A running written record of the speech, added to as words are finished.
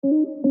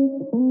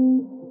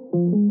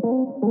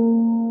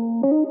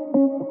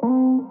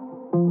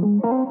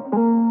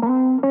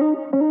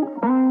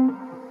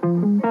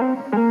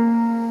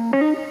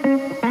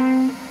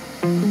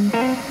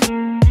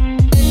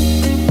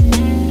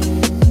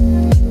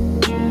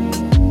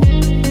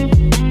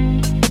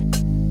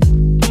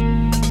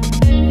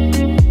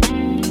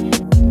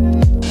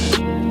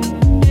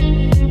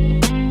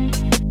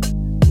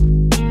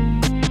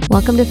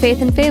Welcome to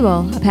Faith and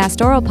Fable, a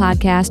pastoral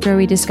podcast where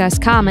we discuss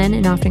common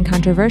and often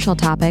controversial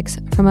topics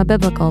from a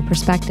biblical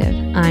perspective.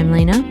 I'm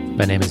Lena.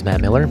 My name is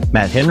Matt Miller.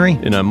 Matt Henry.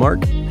 And I'm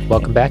Mark.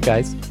 Welcome back,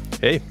 guys.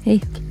 Hey. Hey.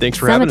 Thanks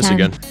for having us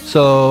again.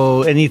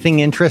 So, anything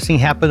interesting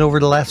happened over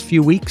the last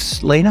few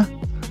weeks, Lena?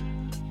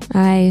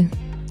 I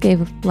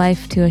gave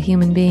life to a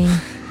human being.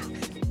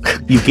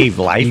 You gave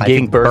life? You I gave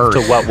think birth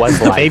to what was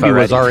The life baby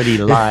already. was already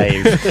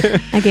live.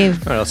 I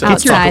gave All right, outside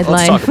let's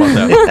life. talk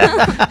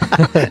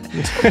about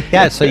that.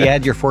 Yeah, so you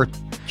had your fourth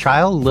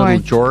child, little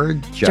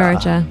Fourth.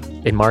 Georgia.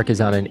 And Mark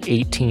is on an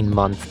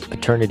 18-month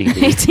paternity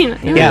leave. 18.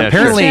 Yeah,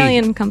 apparently-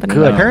 Australian company.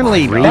 Good.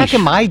 Apparently, Gosh. back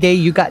in my day,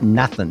 you got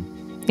nothing.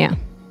 Yeah.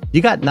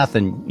 You got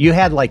nothing. You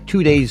had like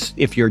 2 days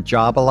if your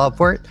job allowed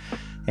for it,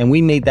 and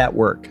we made that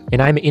work.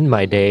 And I'm in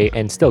my day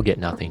and still get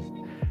nothing.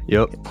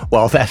 Yep.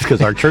 Well, that's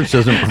because our church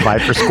doesn't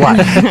provide for squat.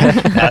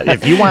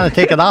 If you want to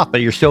take it off,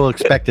 but you're still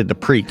expected to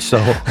preach, so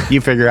you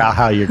figure out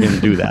how you're going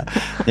to do that.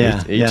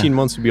 Yeah, 18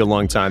 months would be a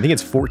long time. I think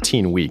it's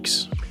 14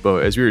 weeks.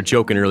 But as we were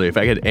joking earlier, if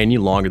I had any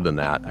longer than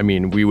that, I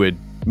mean,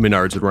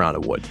 Menards would run out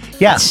of wood.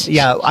 Yes,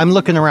 yeah. I'm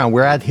looking around.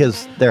 We're at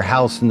their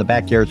house in the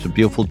backyard. It's a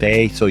beautiful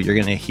day, so you're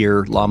going to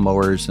hear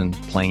lawnmowers and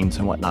planes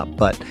and whatnot.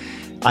 But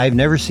I've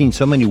never seen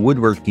so many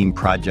woodworking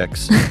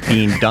projects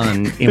being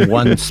done in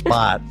one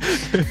spot.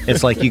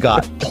 It's like you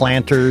got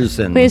planters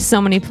and We have so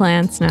many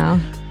plants now.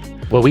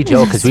 Well, we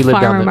joke because we live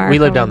Farmer down Mark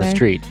over the there.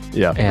 street.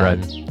 Yeah,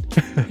 And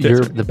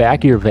right. the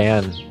back of your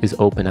van is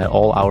open at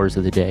all hours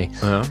of the day.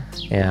 Uh-huh.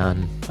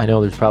 And I know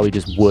there's probably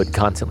just wood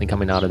constantly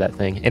coming out of that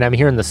thing. And I'm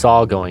hearing the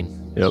saw going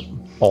Yep.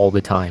 all the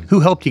time.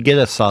 Who helped you get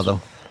a saw, though?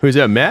 Who's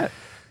that, Matt?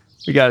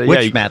 We got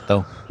Which Matt,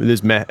 though?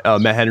 This is Matt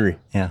Henry.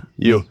 Yeah.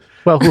 You.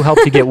 Well, who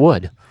helped you get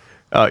wood?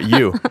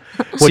 You.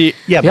 See,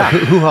 Yeah, Yeah.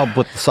 but who helped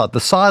with the saw? The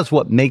saw is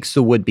what makes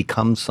the wood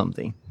become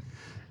something.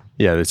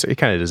 yeah, it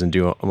kind of doesn't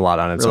do a lot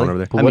on its Really? own over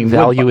there. But I what mean,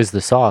 value is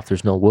the saw if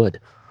there's no wood?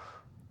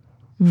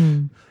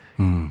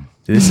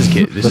 This is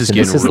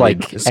getting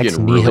like ex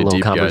nihilo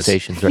deep, guys.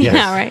 conversations, right?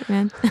 Yeah, right,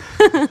 man.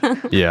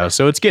 Yeah,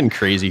 so it's getting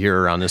crazy here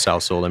around this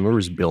household. I mean, we're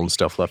just building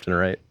stuff left and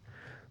right.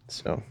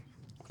 So,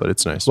 but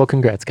it's nice. Well,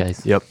 congrats,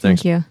 guys. Yep,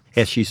 thanks. Thank you.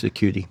 Yeah, she's a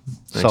cutie.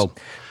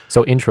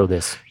 So intro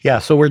this.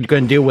 So we're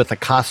going to deal with the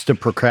cost of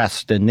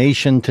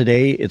procrastination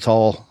today. It's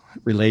all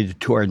related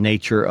to our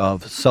nature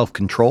of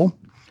self-control.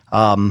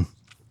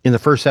 In the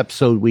first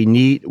episode,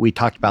 we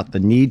talked about the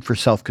need for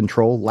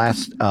self-control.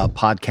 Last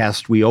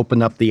podcast, we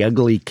opened up the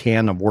ugly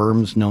can of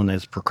worms known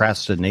as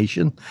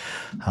procrastination.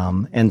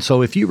 And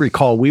so if you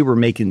recall, we were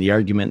making the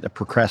argument that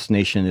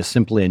procrastination is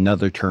simply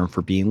another term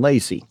for being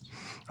lazy.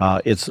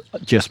 It's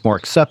just more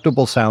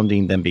acceptable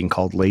sounding than being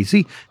called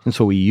lazy, and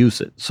so we use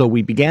it. So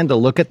we began to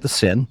look at the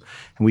sin,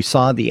 and we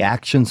saw the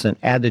actions and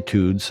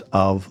attitudes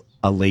of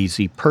a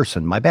lazy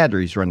person. My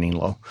battery's running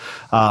low.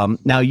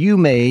 Now, you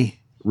may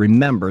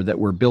remember that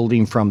we're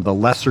building from the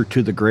lesser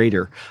to the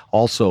greater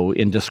also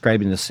in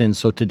describing the sin.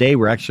 So today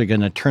we're actually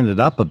going to turn it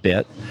up a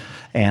bit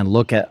and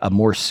look at a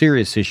more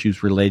serious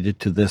issues related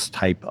to this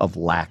type of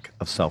lack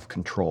of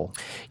self-control.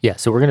 Yeah,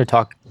 so we're going to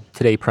talk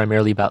today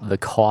primarily about the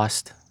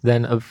cost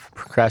then of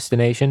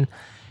procrastination.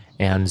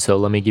 And so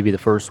let me give you the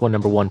first one.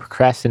 Number one,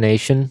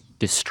 procrastination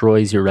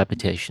destroys your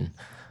reputation.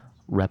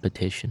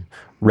 Reputation.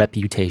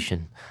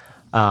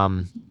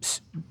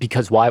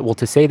 Because why? Well,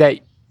 to say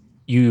that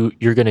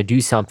you're going to do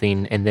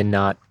something and then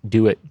not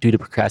do it due to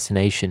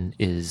procrastination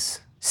is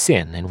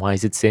sin. And why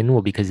is it sin?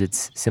 Well, because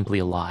it's simply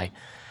a lie.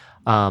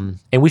 And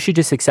we should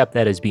just accept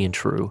that as being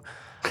true.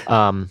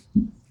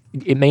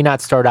 It may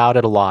not start out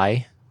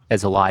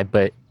as a lie,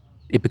 but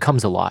it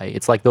becomes a lie.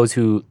 It's like those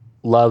who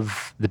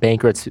love the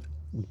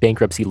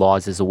bankruptcy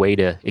laws as a way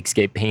to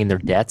escape paying their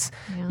debts.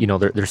 Yeah. You know,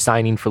 they're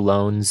signing for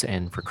loans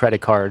and for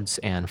credit cards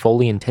and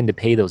fully intend to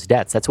pay those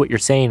debts. That's what you're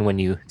saying when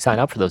you sign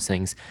up for those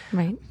things.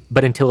 Right.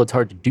 But until it's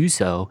hard to do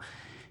so,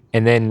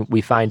 and then we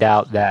find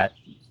out that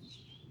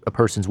a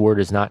person's word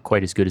is not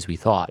quite as good as we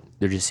thought.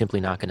 They're just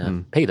simply not going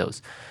to pay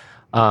those.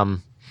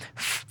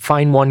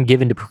 Find one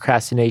given to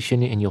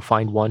procrastination, and you'll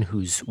find one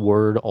whose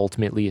word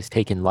ultimately is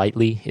taken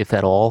lightly, if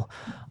at all.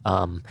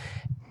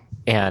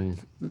 And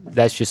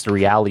that's just the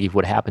reality of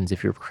what happens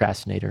if you're a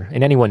procrastinator.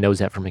 And anyone knows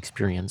that from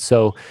experience.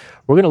 So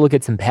we're going to look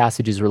at some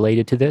passages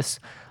related to this.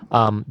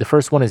 The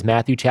first one is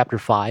Matthew chapter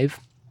 5,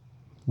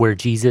 where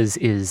Jesus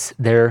is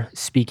there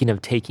speaking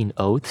of taking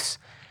oaths.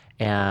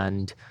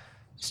 And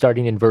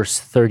starting in verse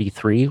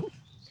 33,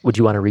 would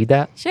you want to read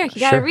that? Sure, you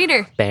got a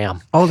reader.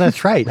 Bam. Oh,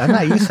 that's right. I'm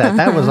not used to that.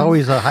 That was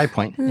always a high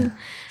point.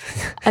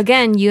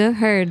 Again, you have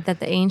heard that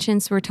the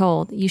ancients were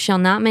told, "You shall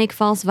not make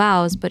false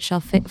vows, but shall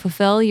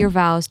fulfill your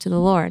vows to the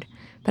Lord."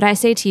 But I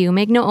say to you,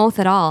 make no oath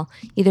at all,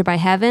 either by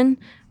heaven,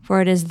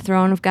 for it is the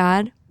throne of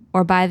God,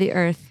 or by the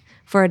earth,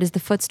 for it is the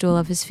footstool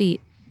of his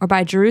feet, or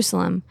by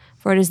Jerusalem,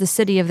 for it is the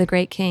city of the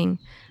great king.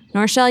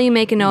 Nor shall you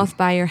make an oath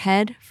by your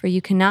head, for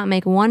you cannot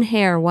make one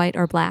hair white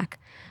or black.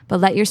 But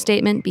let your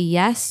statement be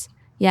yes,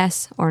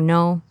 yes, or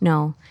no,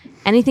 no.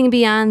 Anything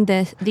beyond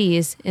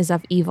these is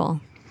of evil.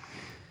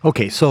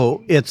 Okay,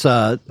 so it's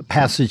a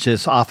passage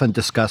that's often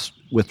discussed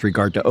with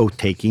regard to oath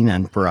taking,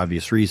 and for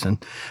obvious reason,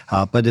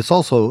 but it's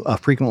also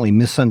frequently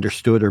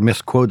misunderstood or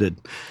misquoted,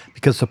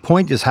 because the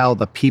point is how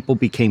the people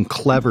became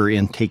clever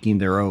in taking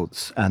their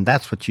oaths, and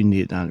that's what you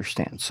need to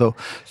understand. So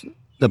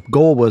the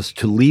goal was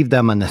to leave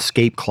them an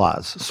escape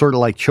clause, sort of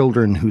like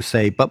children who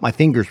say, but my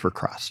fingers were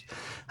crossed.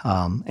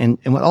 And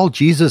what all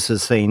Jesus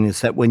is saying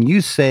is that when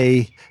you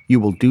say you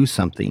will do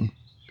something,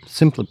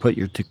 simply put,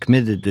 you're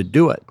committed to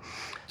do it.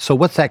 So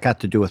what's that got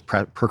to do with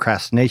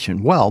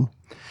procrastination? Well,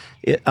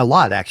 a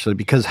lot, actually,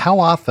 because how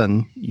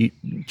often,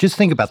 just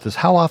think about this,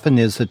 how often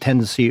is the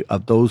tendency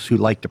of those who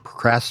like to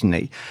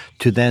procrastinate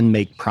to then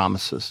make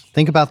promises?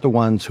 Think about the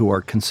ones who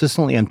are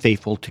consistently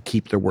unfaithful to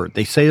keep their word.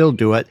 They say they'll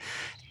do it,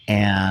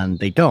 and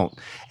they don't.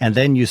 And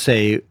then you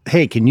say,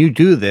 hey, can you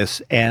do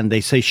this? And they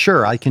say,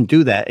 sure, I can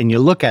do that. And you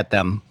look at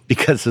them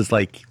because it's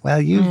like,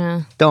 well,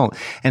 you don't.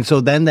 And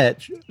so then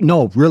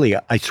no, really,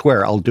 I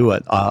swear I'll do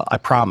it. I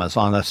promise,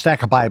 on a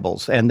stack of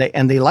Bibles. And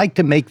they like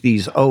to make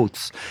these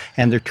oaths,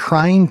 and they're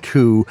trying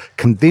to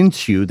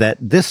convince you that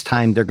this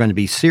time they're going to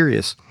be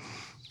serious.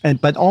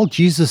 But all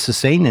Jesus is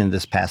saying in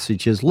this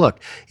passage is, look,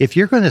 if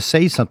you're going to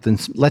say something,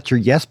 let your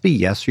yes be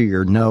yes or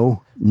your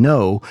no,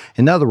 no.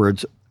 In other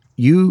words,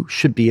 you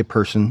should be a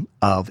person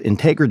of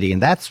integrity.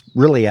 And that's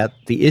really at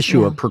the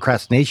issue of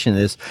procrastination,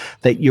 is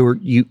that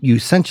you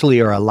essentially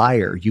are a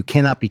liar. You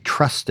cannot be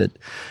trusted.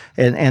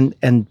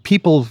 And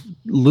people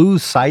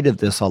lose sight of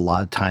this a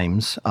lot of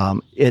times.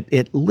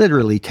 It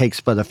literally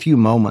takes but a few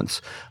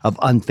moments of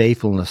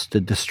unfaithfulness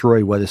to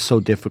destroy what is so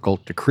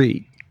difficult to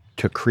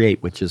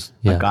create, which is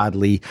a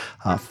godly,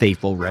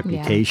 faithful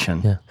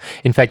reputation. Yeah.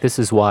 In fact, this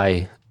is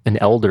why an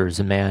elder is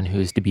a man who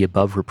is to be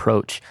above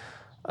reproach.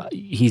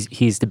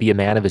 He's to be a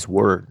man of his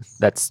word.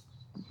 That's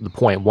the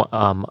point.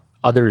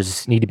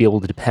 Others need to be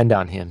able to depend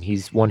on him.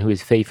 He's one who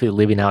is faithfully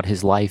living out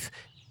his life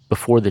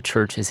before the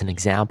church as an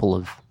example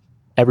of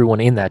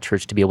everyone in that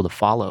church to be able to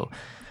follow.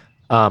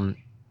 And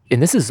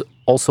this is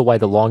also why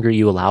the longer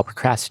you allow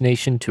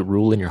procrastination to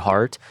rule in your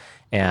heart,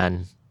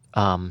 and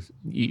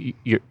the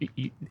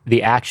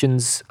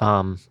actions,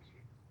 let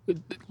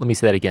me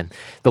say that again.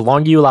 The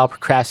longer you allow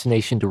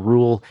procrastination to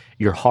rule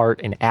your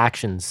heart and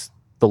actions,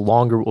 the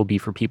longer it will be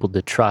for people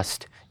to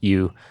trust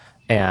you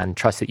and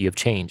trust that you have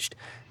changed.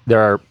 There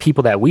are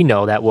people that we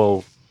know that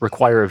will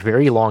require a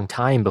very long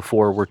time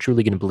before we're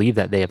truly going to believe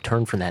that they have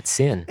turned from that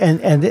sin.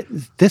 And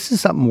this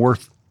is something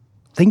worth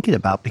thinking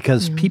about,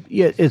 because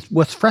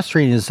what's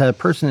frustrating is that a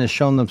person has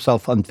shown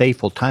themselves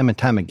unfaithful time and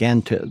time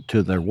again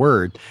to their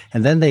word,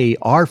 and then they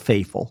are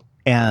faithful,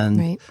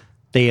 and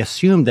they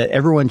assume that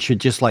everyone should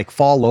just like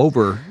fall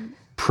over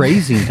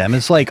praising them.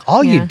 It's like,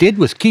 all you did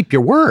was keep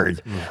your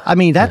word. I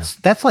mean,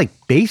 that's like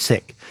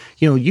basic.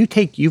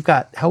 You've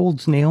got, how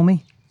old's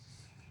Naomi?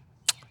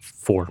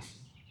 4.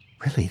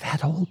 Really,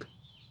 that old?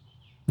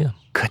 Yeah.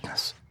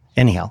 Goodness.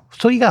 Anyhow,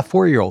 so you got a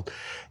 4-year-old.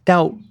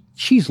 Now,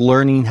 she's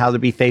learning how to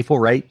be faithful,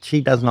 right? She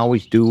doesn't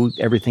always do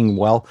everything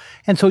well.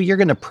 And so you're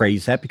going to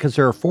praise that because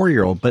they're a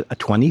 4-year-old, but a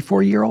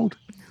 24-year-old?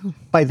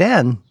 By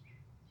then.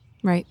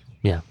 Right.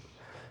 Yeah.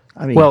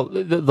 I mean, well,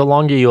 the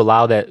longer you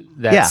allow that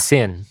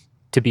sin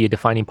to be a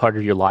defining part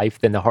of your life,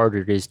 then the harder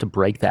it is to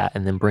break that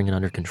and then bring it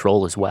under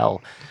control as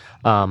well.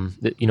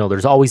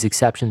 There's always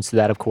exceptions to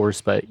that, of course,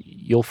 but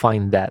you'll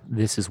find that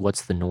this is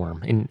what's the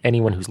norm. And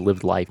anyone who's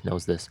lived life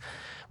knows this.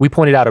 We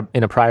pointed out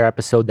in a prior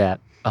episode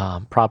that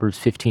Proverbs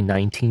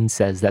 15:19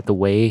 says that the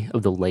way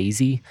of the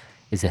lazy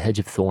is a hedge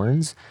of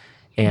thorns.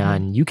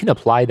 And you can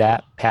apply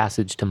that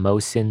passage to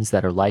most sins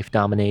that are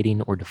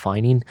life-dominating or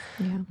defining.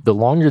 Yeah. The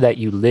longer that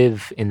you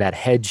live in that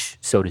hedge,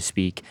 so to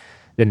speak,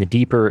 then the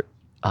deeper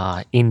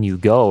in you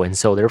go. And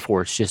so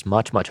therefore, it's just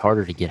much, much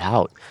harder to get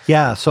out.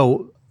 Yeah,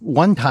 so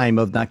one time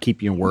of not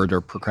keeping your word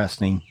or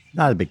procrastinating,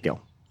 not a big deal.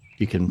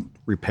 You can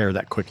repair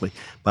that quickly.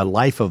 But a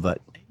life of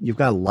it, you've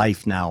got a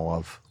life now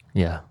of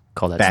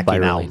call that backing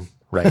spiraling. Out.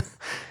 Right.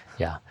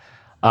 Yeah.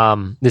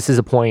 This is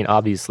a point,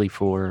 obviously,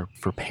 for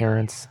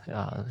parents,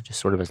 just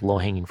sort of as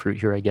low-hanging fruit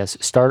here, I guess.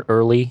 Start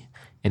early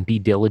and be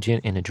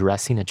diligent in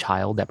addressing a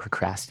child that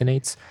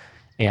procrastinates,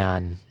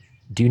 and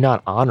do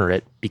not honor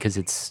it because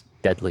it's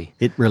deadly.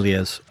 It really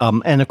is.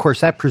 And of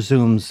course, that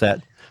assumes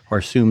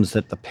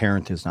that the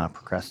parent is not a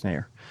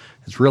procrastinator.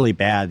 It's really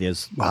bad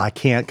is, well, I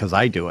can't because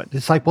I do it.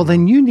 It's like, well,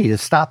 then you need to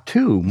stop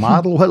too.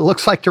 Model what it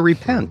looks like to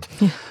repent.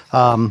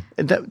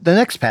 The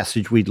next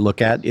passage we'd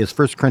look at is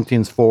 1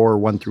 Corinthians 4,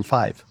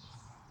 1-5.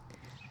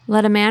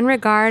 Let a man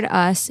regard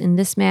us in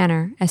this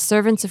manner, as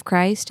servants of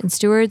Christ and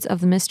stewards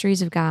of the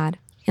mysteries of God.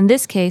 In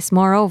this case,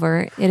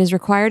 moreover, it is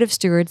required of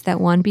stewards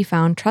that one be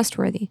found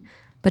trustworthy.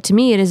 But to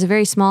me it is a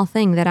very small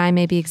thing that I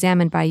may be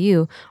examined by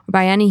you or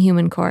by any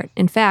human court.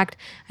 In fact,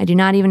 I do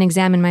not even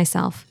examine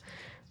myself.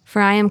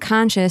 For I am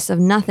conscious of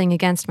nothing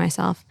against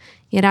myself,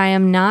 yet I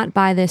am not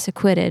by this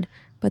acquitted,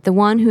 but the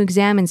one who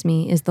examines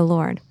me is the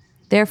Lord.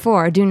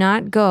 Therefore, do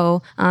not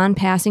go on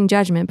passing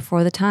judgment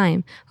before the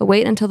time, but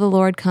wait until the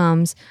Lord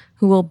comes,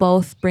 who will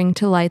both bring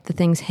to light the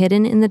things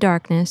hidden in the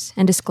darkness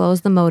and disclose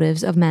the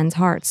motives of men's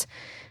hearts.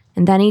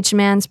 And then each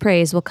man's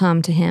praise will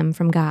come to him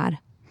from God.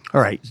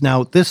 All right.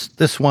 Now,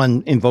 this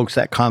one invokes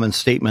that common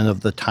statement of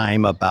the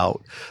time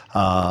about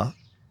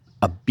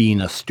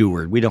being a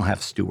steward. We don't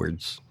have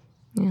stewards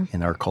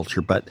in our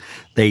culture, but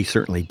they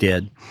certainly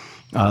did.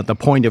 The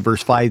point of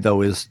verse 5,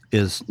 though,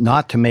 is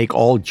not to make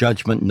all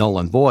judgment null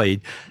and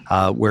void,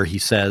 where he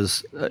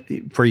says,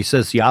 for he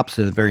says the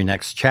opposite in the very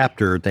next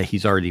chapter, that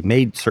he's already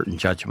made certain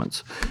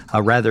judgments.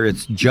 Rather,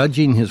 it's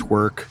judging his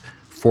work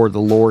for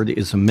the Lord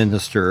is a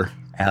minister,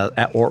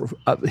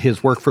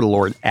 his work for the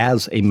Lord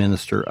as a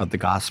minister of the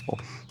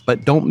gospel.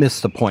 But don't miss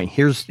the point.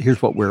 Here's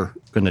what we're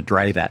going to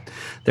drive at.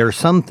 There are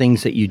some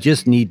things that you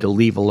just need to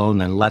leave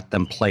alone and let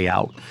them play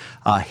out.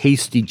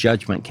 Hasty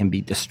judgment can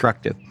be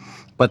destructive.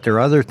 But there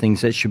are other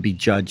things that should be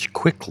judged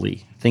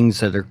quickly,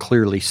 things that are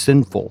clearly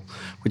sinful,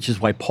 which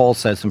is why Paul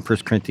says in 1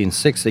 Corinthians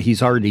 6 that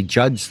he's already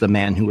judged the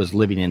man who was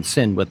living in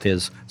sin with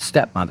his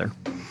stepmother.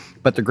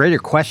 But the greater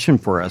question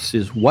for us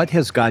is, what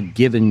has God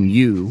given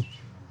you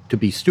to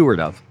be steward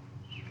of?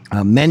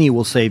 Many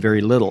will say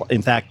very little.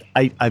 In fact,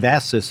 I've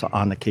asked this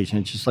on occasion.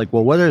 It's just like,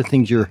 well, what are the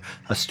things you're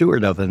a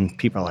steward of? And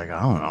people are like, I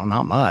don't know,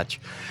 not much.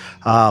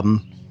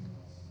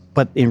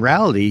 But in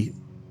reality,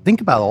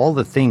 think about all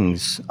the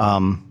things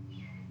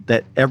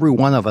that every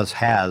one of us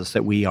has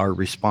that we are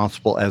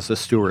responsible as a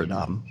steward.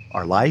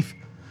 Our life,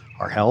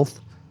 our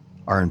health,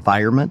 our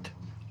environment,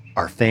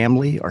 our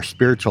family, our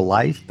spiritual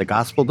life, the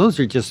gospel. Those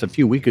are just a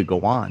few. We could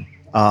go on.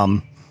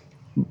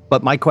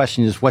 But my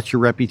question is, what's your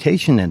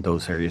reputation in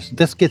those areas?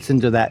 This gets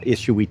into that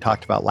issue we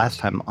talked about last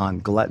time on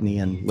gluttony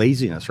and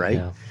laziness,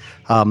 right?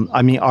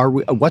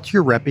 Yeah. What's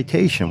your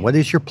reputation? What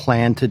is your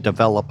plan to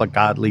develop a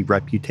godly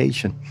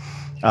reputation?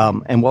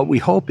 And what we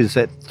hope is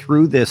that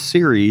through this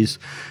series,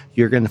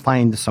 you're going to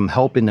find some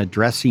help in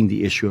addressing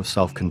the issue of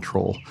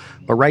self-control.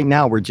 But right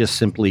now, we're just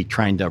simply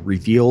trying to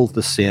reveal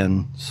the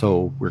sin.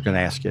 So we're going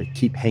to ask you to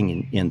keep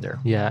hanging in there.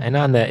 Yeah, and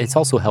on that, it's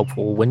also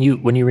helpful when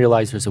you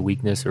realize there's a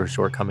weakness or a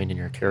shortcoming in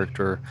your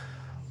character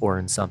or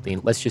in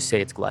something. Let's just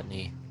say it's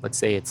gluttony. Let's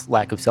say it's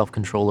lack of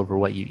self-control over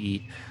what you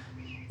eat.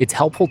 It's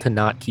helpful to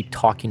not keep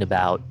talking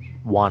about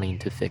wanting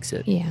to fix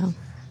it. Yeah.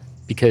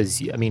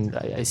 Because, I mean,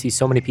 I see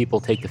so many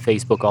people take to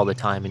Facebook all the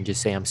time and just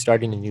say, I'm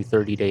starting a new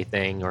 30-day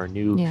thing or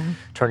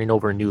turning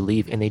over a new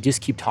leaf, and they just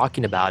keep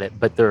talking about it,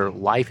 but their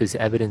life is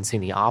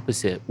evidencing the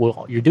opposite.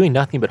 Well, you're doing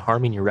nothing but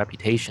harming your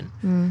reputation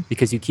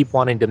because you keep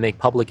wanting to make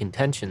public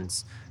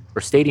intentions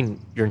or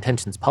stating your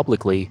intentions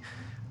publicly,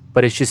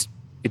 but it's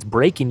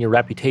breaking your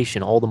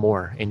reputation all the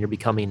more, and you're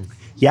becoming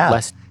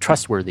less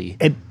trustworthy.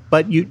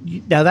 But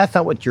now that's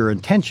not what your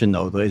intention,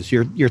 though, is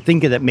you're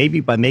thinking that maybe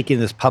by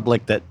making this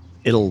public that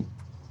it'll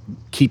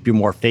keep you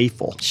more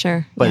faithful.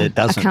 Sure. But it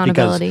doesn't,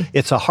 accountability. because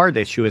it's a heart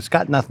issue. It's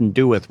got nothing to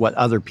do with what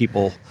other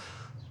people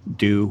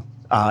do.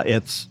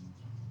 It's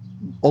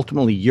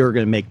ultimately you're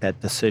going to make that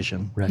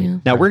decision. Right. Yeah.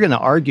 Now, we're going to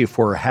argue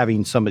for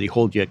having somebody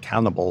hold you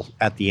accountable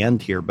at the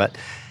end here, but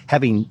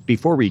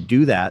before we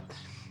do that,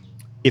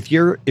 if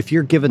you're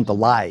given the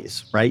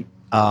lies, right?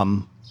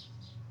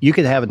 You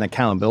could have an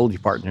accountability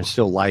partner and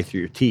still lie through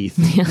your teeth.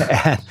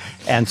 Yeah.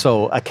 and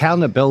so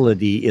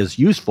accountability is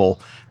useful,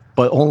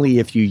 but only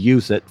if you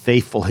use it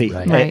faithfully.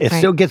 Right. It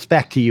still gets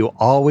back to you,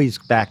 always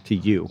back to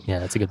you. Yeah,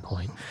 that's a good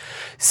point.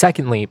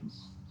 Secondly,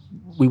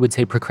 we would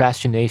say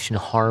procrastination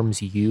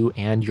harms you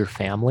and your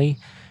family.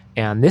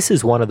 And this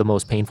is one of the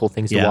most painful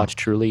things to watch,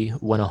 truly,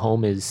 when a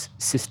home is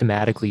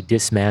systematically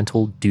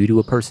dismantled due to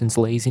a person's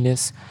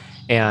laziness.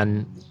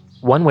 And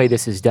one way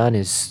this is done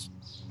is,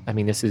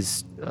 this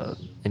is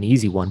an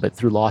easy one, but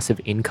through loss of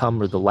income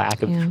or the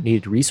lack of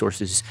needed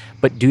resources,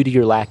 but due to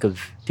your lack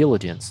of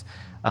diligence.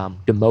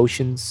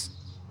 Demotions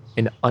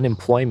and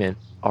unemployment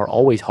are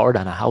always hard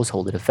on a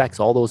household. It affects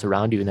all those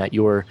around you and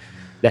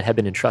that have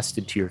been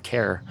entrusted to your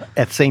care.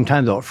 At the same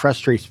time, though, it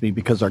frustrates me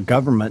because our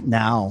government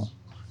now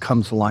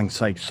comes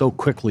alongside so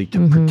quickly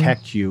to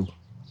protect you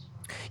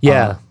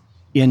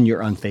in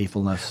your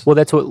unfaithfulness. Well,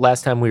 that's what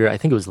last time I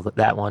think it was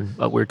that one,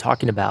 but we were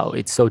talking about.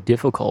 It's so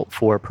difficult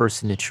for a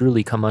person to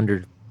truly come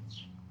under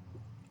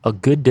a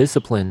good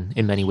discipline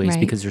in many ways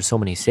because there's so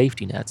many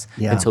safety nets.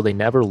 Yeah. And so they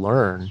never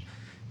learn.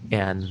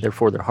 And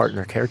therefore, their heart and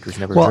their character is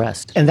never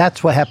addressed. And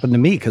that's what happened to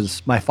me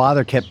because my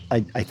father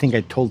I think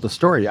I told the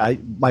story.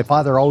 My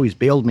father always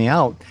bailed me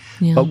out.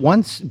 Yeah.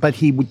 But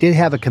he did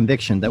have a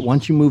conviction that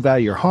once you move out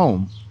of your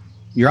home,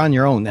 you're on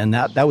your own. And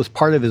that was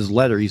part of his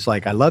letter. He's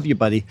like, I love you,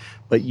 buddy,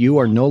 but you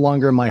are no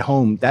longer in my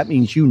home. That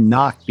means you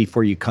knock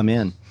before you come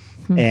in.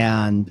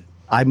 And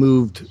I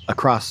moved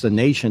across the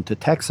nation to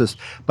Texas,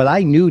 but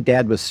I knew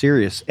Dad was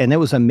serious. And it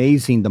was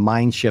amazing the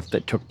mind shift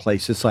that took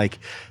place. It's like,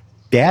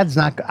 Dad's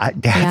not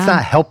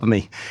helping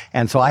me.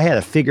 And so I had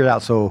to figure it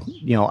out. So,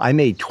 I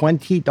made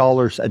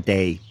 $20 a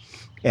day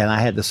and I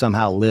had to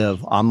somehow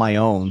live on my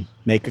own,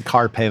 make a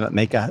car payment,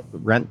 make a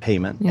rent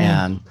payment.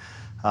 Yeah. And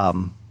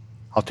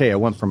I'll tell you, I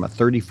went from a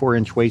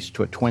 34-inch waist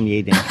to a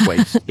 28-inch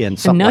waist in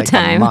something no like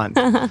time. a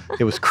month.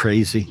 It was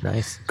crazy.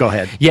 Nice. Go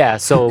ahead. Yeah.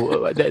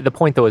 So the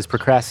point, though, is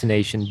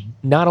procrastination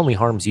not only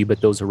harms you,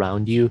 but those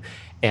around you.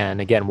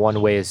 And again,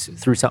 one way is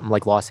through something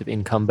like loss of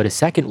income. But a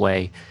second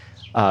way,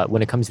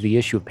 when it comes to the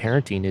issue of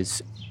parenting,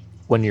 is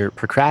when you're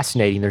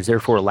procrastinating, there's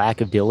therefore a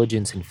lack of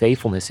diligence and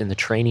faithfulness in the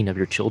training of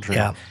your children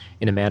Yeah.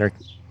 in a manner,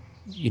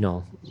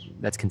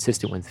 that's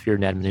consistent with fear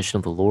and admonition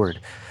of the Lord.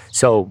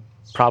 So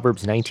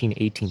Proverbs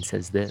 19:18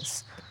 says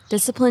this.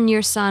 Discipline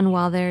your son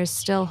while there is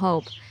still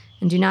hope,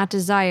 and do not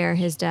desire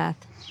his death.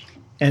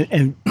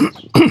 And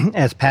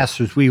as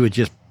pastors, we would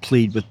just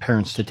plead with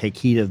parents to take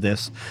heed of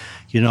this.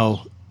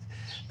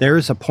 There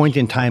is a point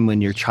in time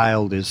when your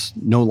child is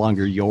no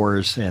longer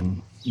yours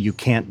and you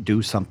can't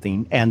do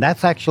something. And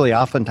that's actually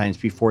oftentimes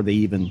before they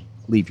even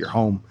leave your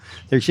home.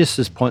 There's just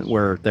this point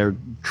where they're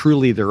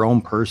truly their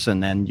own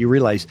person and you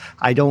realize,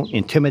 I don't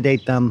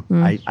intimidate them.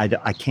 I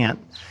can't,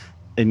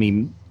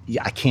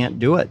 I can't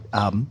do it.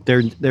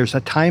 There's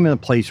a time and a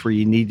place where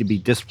you need to be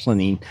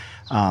disciplining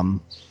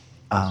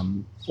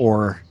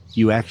or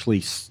you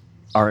actually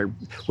are,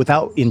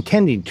 without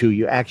intending to,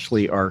 you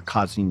actually are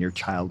causing your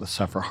child to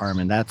suffer harm.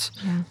 And that's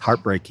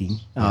heartbreaking.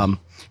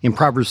 In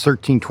Proverbs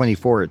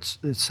 13:24,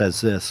 it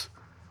says this.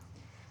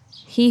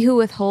 He who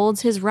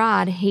withholds his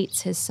rod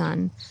hates his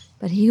son,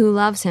 but he who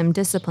loves him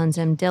disciplines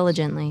him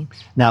diligently.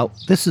 Now,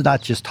 this is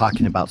not just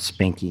talking about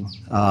spanking.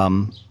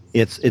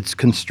 It's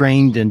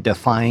constrained and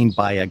defined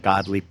by a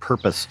godly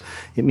purpose.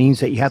 It means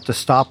that you have to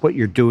stop what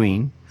you're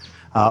doing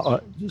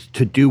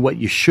to do what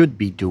you should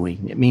be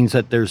doing. It means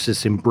that there's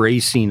this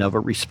embracing of a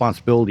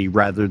responsibility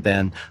rather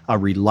than a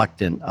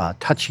reluctant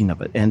touching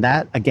of it. And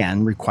that,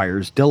 again,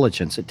 requires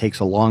diligence. It takes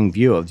a long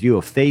view, a view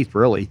of faith,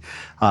 really.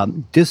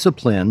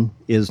 Discipline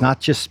is not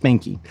just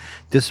spanking.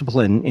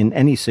 Discipline in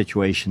any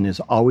situation is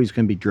always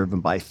going to be driven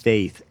by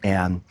faith.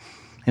 And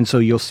so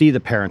you'll see the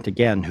parent,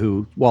 again,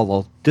 who,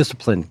 they'll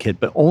discipline kid,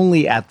 but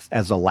only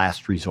as a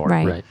last resort.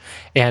 Right.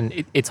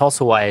 And it's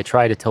also why I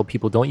try to tell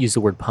people don't use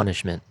the word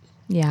punishment.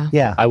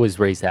 Yeah. I was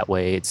raised that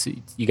way.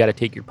 You got to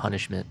take your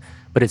punishment,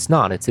 but it's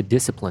not. It's a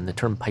discipline. The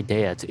term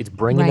paideia. It's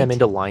bringing them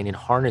into line and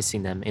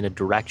harnessing them in a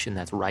direction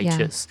that's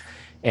righteous,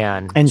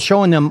 and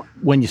showing them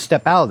when you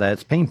step out of that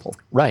it's painful.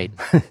 Right.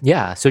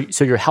 Yeah. So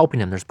you're helping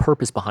them. There's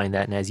purpose behind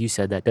that, and as you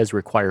said, that does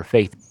require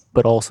faith,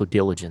 but also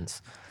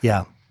diligence.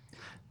 Yeah.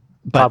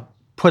 But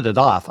put it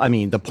off.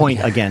 The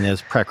point again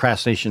is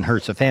procrastination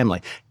hurts a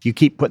family. If you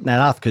keep putting that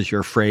off because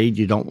you're afraid,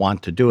 you don't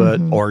want to do it,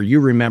 or you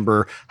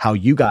remember how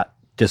you got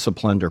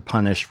disciplined or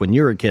punished when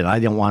you were a kid. I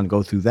didn't want to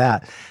go through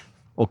that.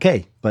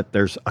 Okay, but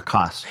there's a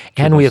cost.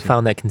 And we have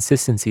found that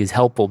consistency is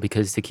helpful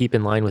because to keep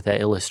in line with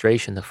that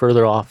illustration, the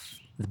further off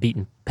the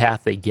beaten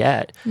path they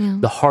get,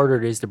 the harder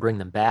it is to bring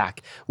them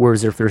back.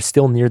 Whereas if they're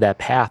still near that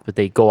path, but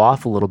they go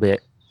off a little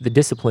bit, the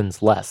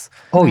discipline's less.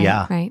 Oh, Right,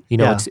 yeah. Right.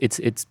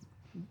 It's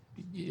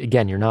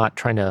again, you're not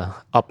trying to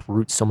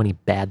uproot so many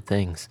bad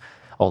things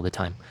all the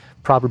time.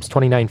 Proverbs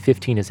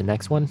 29:15 is the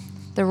next one.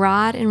 The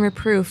rod and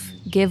reproof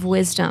give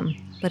wisdom,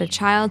 but a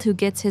child who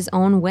gets his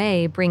own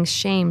way brings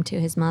shame to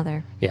his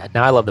mother. Yeah,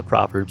 now I love the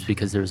Proverbs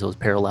because there's those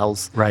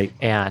parallels. Right.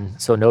 And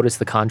so notice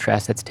the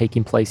contrast that's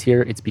taking place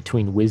here. It's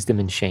between wisdom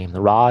and shame.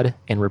 The rod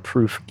and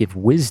reproof give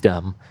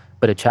wisdom,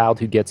 but a child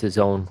who gets his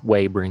own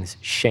way brings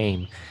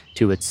shame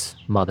to its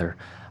mother.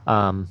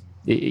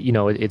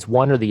 It's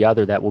one or the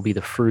other that will be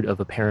the fruit of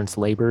a parent's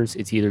labors.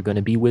 It's either going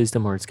to be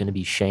wisdom or it's going to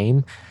be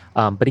shame.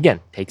 But again,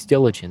 it takes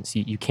diligence.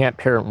 You can't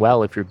parent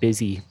well if you're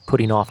busy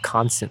putting off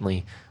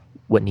constantly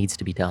what needs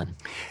to be done.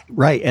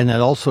 Right. And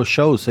it also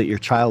shows that your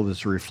child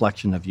is a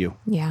reflection of you.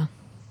 Yeah.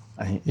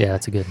 Yeah,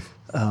 that's a good.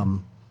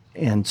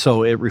 And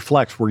so it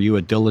reflects, were you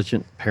a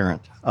diligent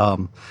parent?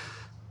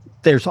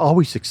 There's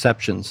always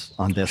exceptions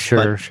on this.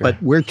 Sure.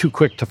 But we're too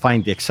quick to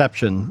find the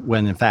exception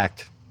when, in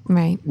fact,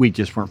 Right. we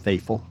just weren't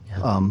faithful.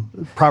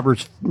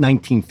 Proverbs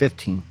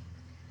 19:15.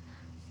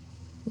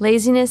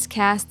 Laziness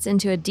casts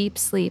into a deep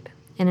sleep,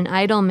 and an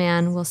idle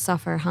man will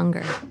suffer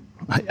hunger.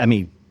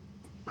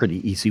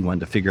 Pretty easy one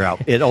to figure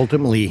out. It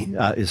ultimately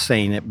is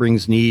saying it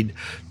brings need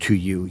to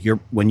you.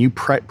 When you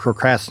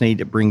procrastinate,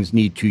 it brings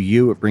need to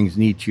you. It brings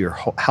need to your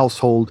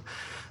household.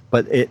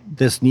 But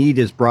this need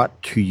is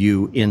brought to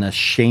you in a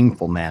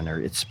shameful manner.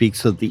 It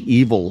speaks of the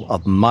evil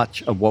of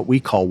much of what we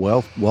call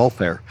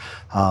welfare.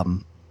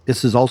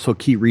 This is also a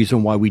key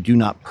reason why we do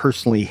not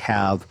personally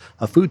have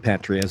a food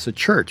pantry as a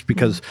church,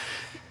 because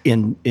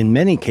in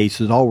many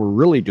cases, all we're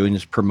really doing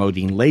is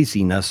promoting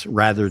laziness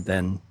rather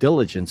than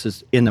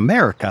diligence. In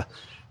America,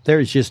 there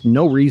is just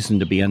no reason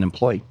to be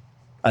unemployed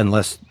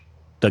unless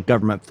the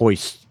government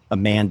foists a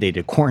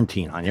mandated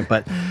quarantine on you.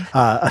 But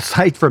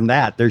aside from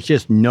that, there's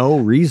just no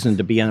reason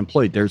to be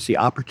unemployed. There's the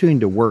opportunity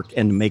to work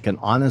and to make an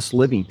honest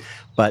living,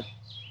 but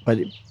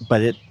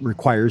it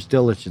requires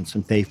diligence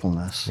and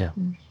faithfulness. Yeah.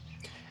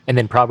 And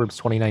then Proverbs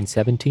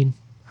 29:17.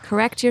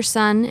 Correct your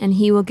son, and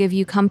he will give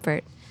you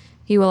comfort.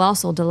 He will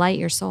also delight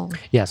your soul.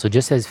 Yeah, so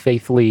just as a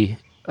faithfully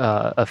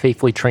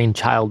trained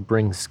child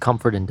brings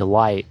comfort and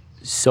delight,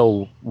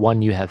 so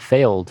one you have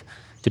failed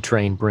to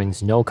train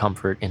brings no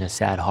comfort in a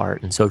sad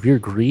heart. And so if you're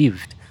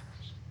grieved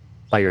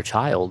by your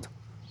child,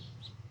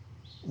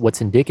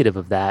 what's indicative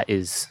of that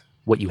is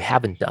what you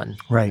haven't done,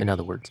 Right. in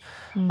other words.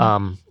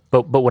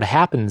 But what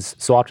happens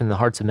so often in the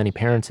hearts of many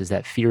parents is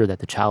that fear that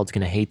the child's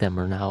going to hate them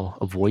or now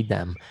avoid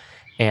them.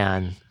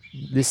 And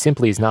this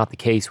simply is not the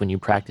case when you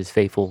practice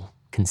faithful,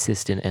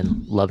 consistent,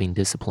 and loving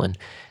discipline.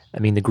 I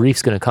mean, the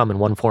grief's going to come in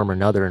one form or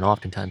another, and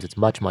oftentimes it's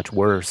much, much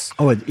worse.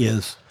 Oh, it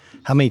is.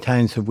 How many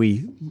times have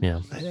we Yeah.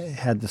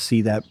 had to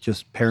see that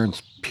just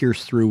parents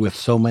pierce through with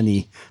so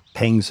many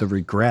pangs of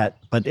regret,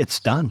 but it's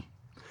done.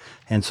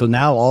 And so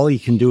now all you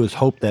can do is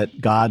hope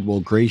that God will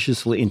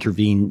graciously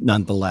intervene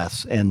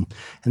nonetheless. And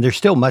there's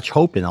still much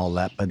hope in all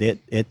that, but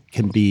it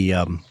can be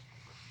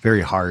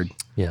very hard.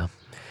 Yeah.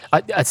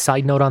 A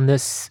side note on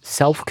this,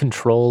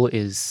 self-control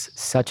is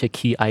such a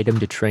key item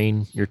to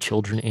train your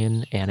children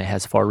in, and it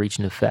has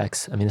far-reaching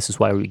effects. I mean, this is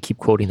why we keep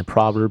quoting the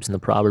Proverbs, and the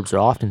Proverbs are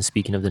often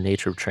speaking of the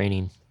nature of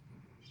training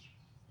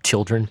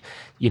children.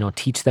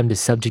 Teach them to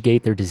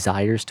subjugate their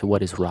desires to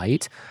what is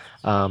right.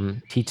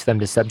 Teach them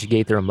to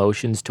subjugate their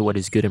emotions to what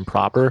is good and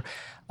proper.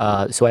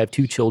 So I have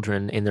 2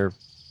 children, and they're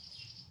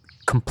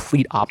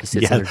complete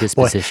opposites in their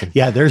disposition.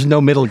 Boy, there's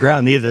no middle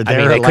ground either.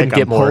 They're they like couldn't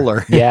get more.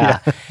 polar. Yeah.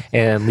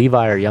 And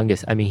Levi, our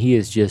youngest, I mean, he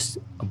is just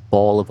a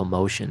ball of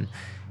emotion.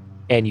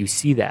 And you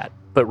see that.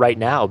 But right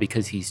now,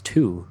 because he's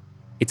 2,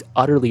 it's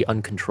utterly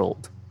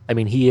uncontrolled. I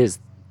mean, he is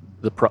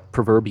the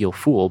proverbial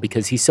fool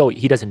because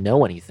he doesn't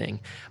know anything.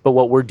 But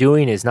what we're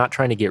doing is not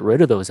trying to get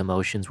rid of those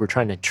emotions. We're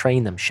trying to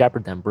train them,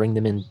 shepherd them, bring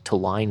them into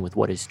line with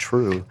what is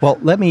true. Well,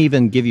 let me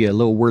even give you a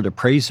little word of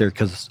praise there,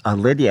 because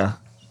Lydia,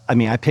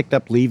 I picked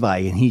up Levi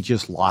and he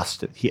just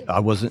lost it.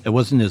 It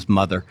wasn't his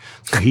mother.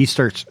 So he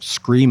starts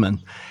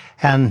screaming.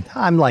 And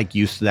I'm like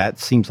used to that.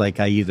 Seems like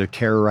I either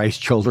terrorize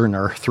children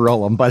or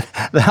thrill them, but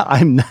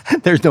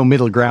there's no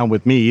middle ground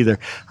with me either.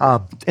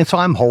 And so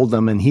I'm holding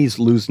him and he's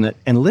losing it.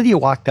 And Lydia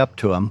walked up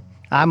to him.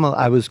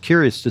 I was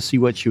curious to see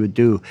what she would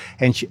do.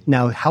 And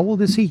now, how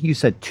old is he? You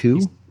said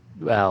 2?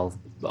 Well,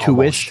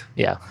 2-ish?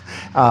 Yeah.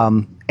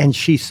 And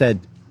she said,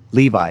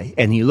 Levi.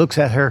 And he looks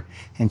at her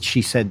and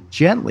she said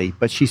gently,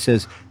 but she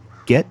says,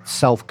 get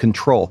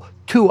self-control.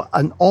 To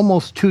an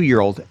almost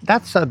 2-year-old,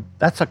 that's a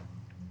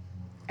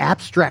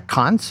abstract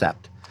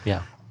concept.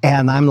 Yeah.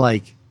 And I'm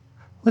like,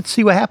 let's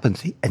see what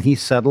happens. And he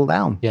settled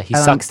down. Yeah, he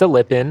sucks the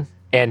lip in,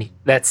 and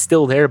that's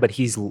still there, but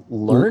he's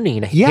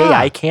learning. Yeah. Hey,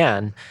 I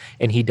can,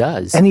 and he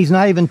does. And he's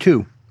not even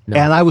 2. No.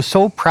 And I was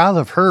so proud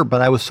of her,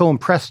 but I was so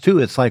impressed too.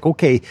 It's like,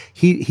 okay,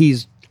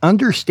 he's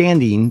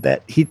understanding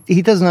that he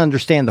doesn't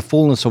understand the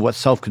fullness of what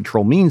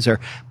self-control means there,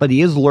 but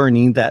he is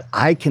learning that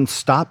I can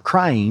stop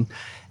crying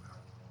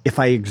if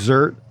I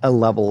exert a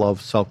level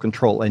of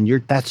self-control. And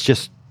that's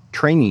just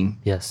training.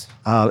 Yes.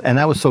 And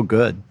that was so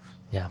good.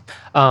 Yeah.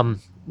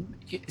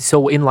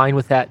 So in line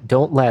with that,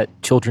 don't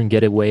let children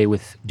get away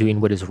with doing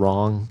what is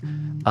wrong,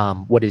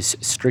 what is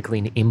strictly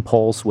an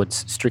impulse,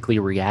 what's strictly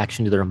a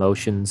reaction to their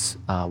emotions,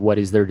 what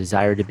is their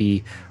desire to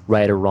be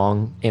right or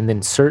wrong, and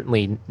then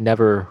certainly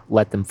never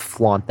let them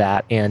flaunt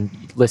that. And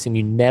listen,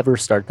 you never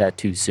start that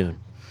too soon.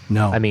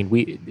 No. I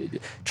mean,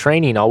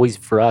 training always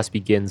for us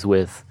begins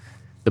with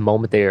the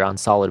moment they are on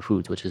solid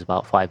foods, which is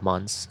about 5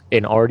 months,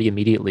 and already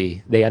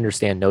immediately they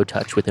understand no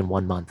touch within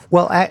 1 month.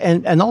 Well,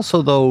 and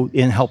also though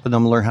in helping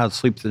them learn how to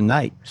sleep through the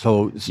night.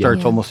 So it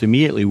starts almost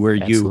immediately where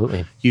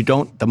Absolutely. you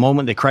don't, the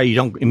moment they cry, you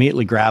don't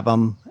immediately grab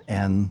them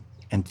and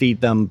feed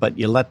them, but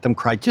you let them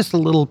cry just a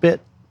little bit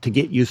to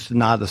get used to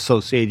not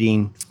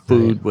associating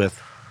food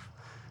with,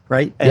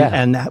 right?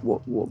 And that,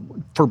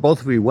 for both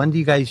of you, when do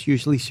you guys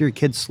usually see your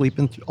kids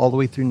sleeping all the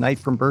way through night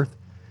from birth?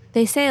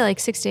 They say like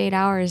 6 to 8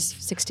 hours,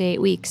 6 to 8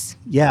 weeks.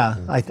 Yeah,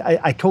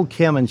 I told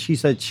Kim, and she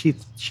said she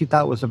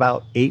thought it was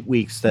about 8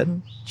 weeks that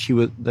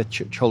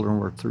children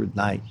were through the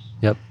night.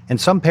 Yep. And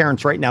some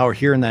parents right now are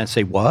hearing that and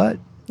say, "What?"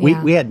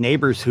 Yeah. We had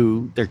neighbors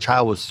who their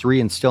child was 3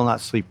 and still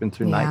not sleeping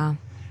through the night.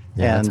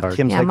 Yeah, And that's hard.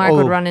 Kim's Yeah, like, Mark "Oh,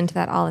 would run into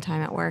that all the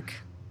time at work.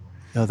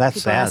 no, that's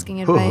People sad."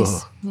 asking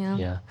advice. Yeah.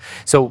 Yeah.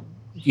 So,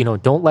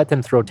 don't let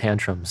them throw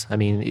tantrums. I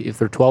mean, if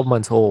they're 12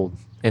 months old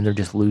and they're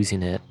just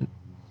losing it,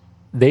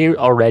 they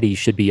already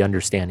should be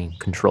understanding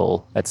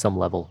control at some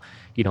level.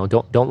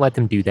 Don't let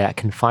them do that.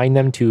 Confine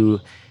them to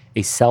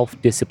a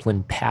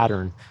self-disciplined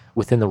pattern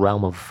within the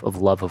realm of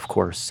love, of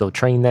course. So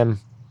train them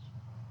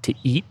to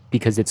eat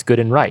because it's good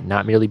and right,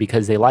 not merely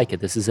because they like it.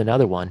 This is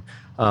another one.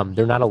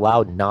 They're not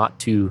allowed not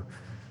to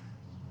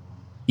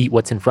eat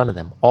what's in front of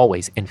them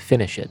always and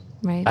finish it.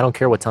 Right. I don't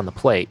care what's on the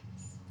plate.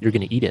 You're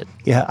going to eat it.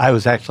 Yeah, I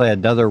was actually at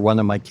another one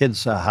of my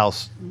kids'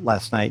 house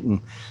last night, and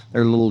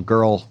their little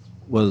girl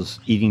was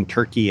eating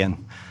turkey,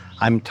 and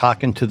I'm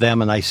talking to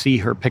them, and I see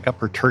her pick up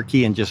her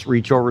turkey and just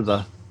reach over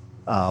the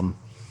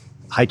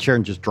high chair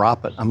and just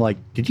drop it. I'm like,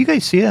 "Did you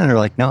guys see it?" And they're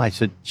like, "No." I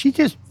said, "She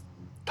just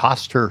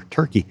tossed her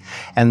turkey,"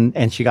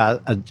 and she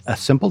got a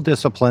simple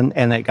discipline,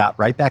 and it got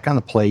right back on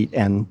the plate.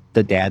 And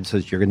the dad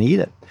says, "You're going to eat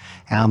it."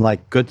 And I'm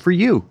like, "Good for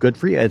you. Good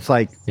for you." It's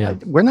like,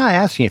 we're not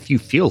asking if you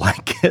feel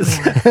like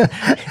it.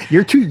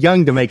 You're too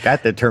young to make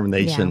that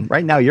determination. Yeah.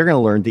 Right now, you're going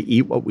to learn to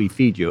eat what we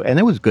feed you. And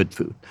it was good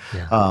food.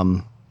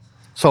 Yeah.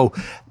 So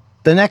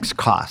the next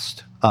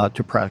cost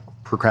to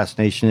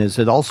procrastination is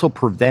it also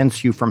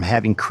prevents you from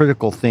having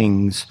critical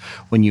things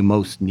when you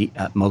most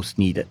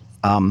need it.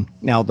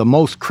 Now, the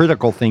most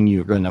critical thing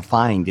you're going to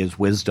find is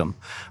wisdom,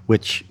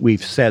 which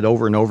we've said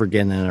over and over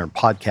again in our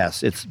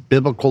podcast. It's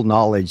biblical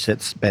knowledge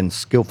that's been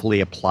skillfully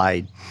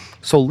applied.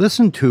 So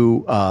listen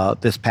to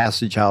this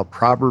passage out,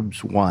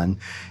 Proverbs 1.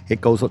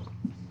 It goes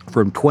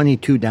from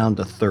 22 down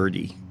to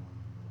 30.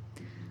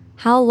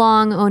 How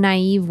long, O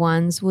naive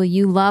ones, will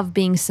you love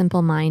being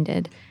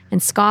simple-minded?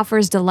 And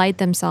scoffers delight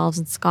themselves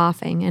in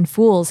scoffing, and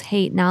fools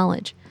hate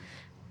knowledge.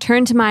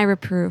 Turn to my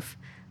reproof.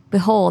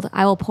 Behold,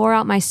 I will pour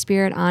out my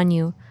spirit on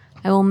you.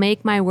 I will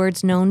make my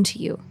words known to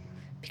you.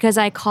 Because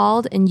I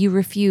called and you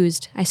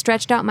refused, I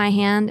stretched out my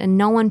hand and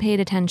no one paid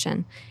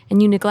attention,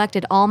 and you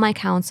neglected all my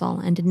counsel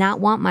and did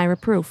not want my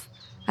reproof.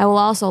 I will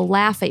also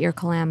laugh at your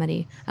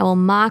calamity. I will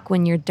mock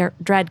when your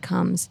dread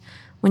comes.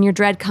 When your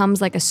dread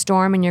comes like a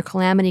storm and your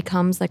calamity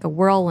comes like a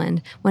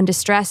whirlwind, when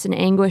distress and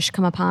anguish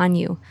come upon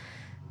you.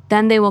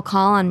 Then they will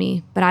call on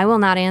me, but I will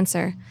not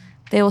answer.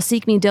 They will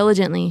seek me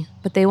diligently,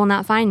 but they will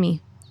not find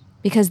me.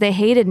 Because they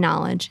hated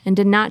knowledge and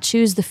did not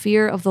choose the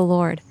fear of the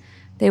Lord.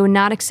 They would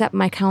not accept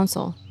my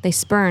counsel. They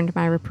spurned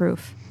my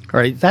reproof. All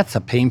right, that's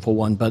a painful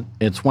one, but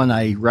it's one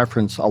I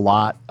reference a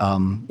lot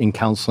in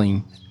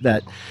counseling,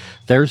 that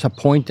there's a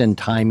point in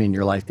time in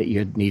your life that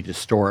you need to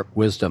store up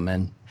wisdom,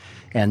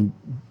 and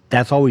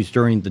that's always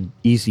during the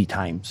easy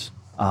times.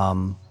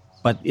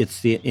 But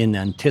it's in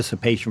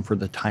anticipation for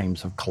the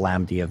times of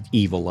calamity, of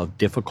evil, of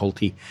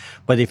difficulty.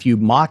 But if you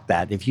mock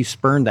that, if you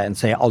spurn that and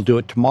say, I'll do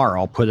it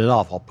tomorrow, I'll put it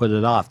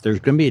off, there's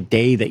going to be a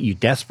day that you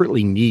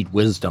desperately need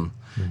wisdom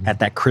at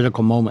that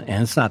critical moment,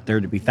 and it's not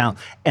there to be found.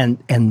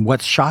 And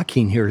what's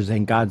shocking here is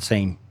then God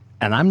saying,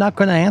 and I'm not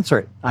going to answer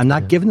it. I'm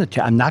not giving it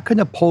to you. I'm not going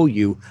to pull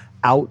you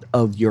out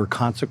of your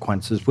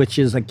consequences, which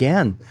is,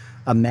 again,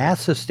 a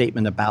massive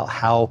statement about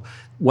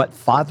what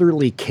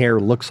fatherly care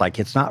looks like.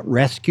 It's not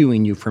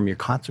rescuing you from your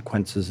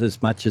consequences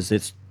as much as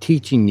it's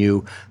teaching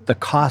you the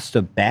cost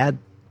of bad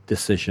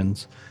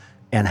decisions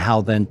and how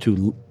then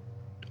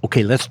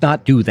okay, let's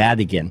not do that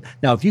again.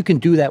 Now, if you can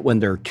do that when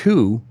they're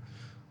 2,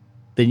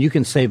 then you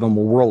can save them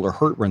a world of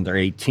hurt when they're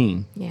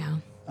 18. Yeah.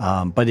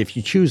 But if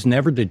you choose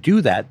never to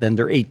do that, then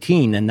they're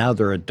 18 and now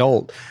they're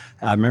adult.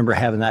 I remember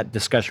having that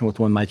discussion with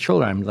one of my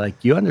children. I'm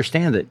like, you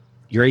understand that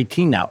you're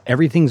 18 now.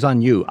 Everything's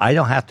on you.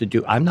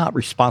 I'm not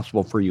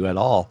responsible for you at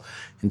all.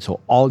 And so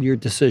all your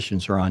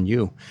decisions are on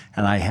you.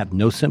 And I have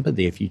no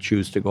sympathy if you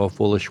choose to go a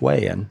foolish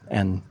way.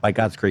 And by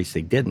God's grace,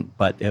 they didn't.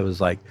 But it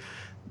was like,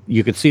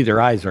 you could see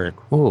their eyes are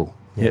like, whoa.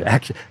 Yeah.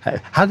 Actually,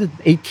 how did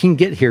 18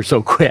 get here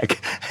so quick?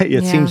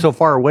 It seems so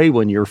far away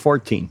when you're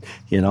 14,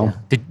 Yeah.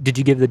 Did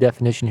you give the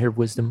definition here of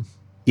wisdom?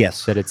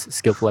 Yes. That it's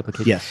skillful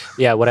application? Yes.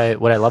 Yeah, what I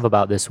love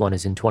about this one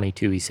is in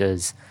 22, he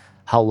says,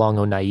 how long,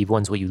 O naive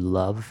ones, will you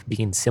love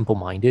being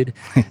simple-minded?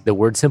 The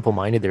word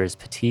simple-minded there is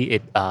petit.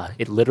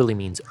 It literally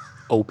means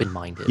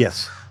open-minded.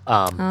 Yes.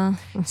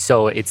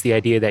 So it's the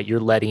idea that you're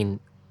letting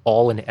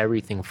all and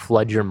everything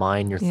flood your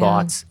mind, your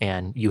thoughts,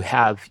 and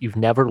you've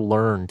never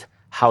learned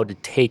how to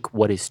take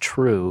what is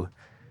true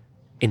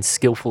and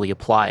skillfully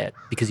apply it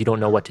because you don't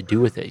know what to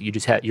do with it.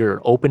 You're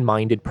an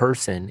open-minded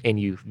person and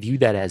you view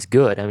that as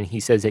good. I mean,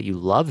 he says that you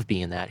love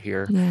being that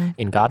here. Yeah.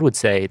 And God would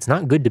say it's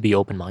not good to be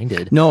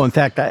open-minded. No, in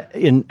fact,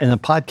 in a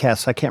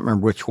podcast, I can't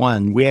remember which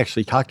one, we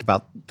actually talked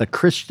about the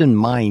Christian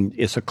mind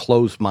is a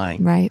closed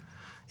mind. Right.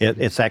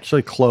 It's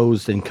actually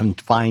closed and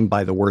confined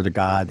by the Word of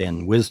God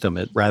and wisdom,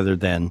 rather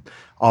than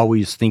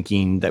always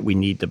thinking that we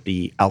need to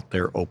be out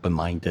there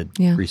open-minded,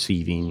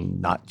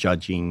 receiving, not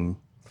judging.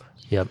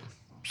 Yep.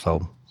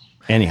 So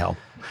anyhow,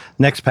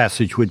 next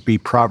passage would be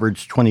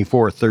Proverbs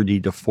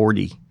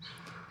 24:30-40.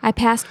 I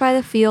passed by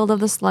the field of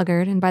the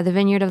sluggard and by the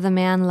vineyard of the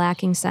man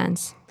lacking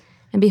sense.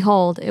 And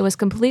behold, it was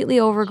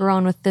completely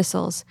overgrown with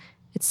thistles.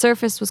 Its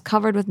surface was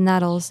covered with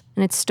nettles,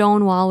 and its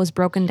stone wall was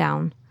broken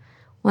down.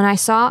 When I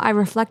saw, I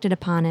reflected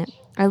upon it.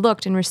 I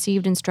looked and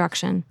received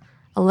instruction.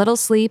 A little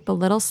sleep, a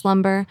little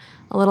slumber,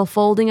 a little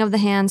folding of the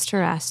hands to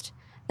rest.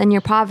 Then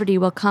your poverty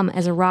will come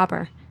as a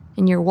robber,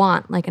 and your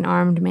want like an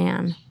armed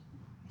man.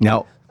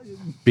 Now,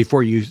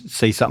 before you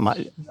say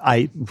something,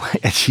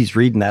 as she's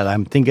reading that,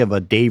 I'm thinking of a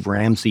Dave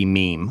Ramsey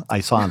meme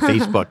I saw on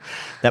Facebook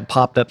that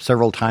popped up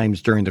several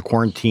times during the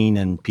quarantine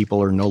and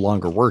people are no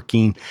longer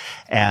working.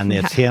 And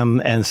it's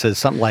him and says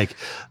something like,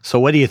 so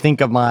what do you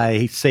think of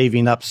my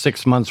saving up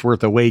 6 months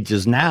worth of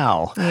wages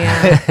now?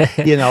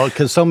 Yeah.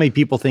 Because so many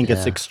people think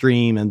it's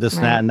extreme and this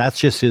and that. And that's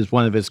just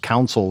one of his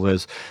counsel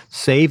is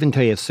save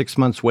until you have 6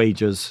 months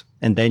wages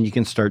and then you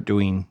can start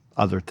doing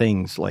other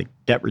things like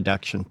debt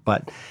reduction.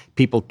 But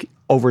people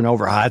over and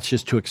over, it's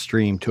just too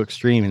extreme.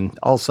 And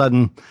all of a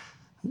sudden,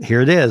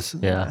 here it is.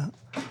 Yeah.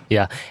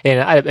 Yeah.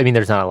 And I mean,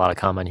 there's not a lot of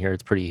comment here.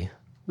 It's pretty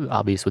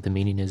obvious what the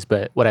meaning is.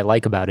 But what I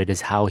like about it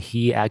is how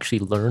he actually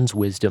learns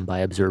wisdom by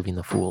observing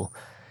the fool.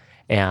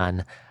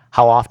 And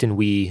how often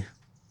we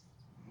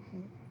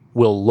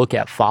will look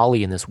at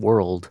folly in this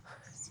world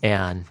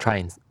and try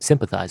and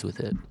sympathize with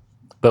it.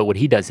 But what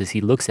he does is he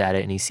looks at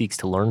it and he seeks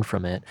to learn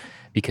from it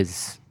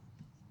because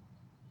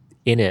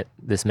in it,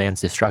 this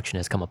man's destruction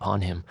has come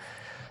upon him.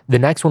 The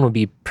next one would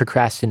be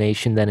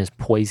procrastination then is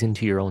poison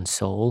to your own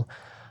soul.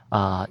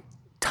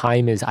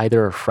 Time is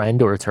either a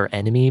friend or it's our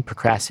enemy.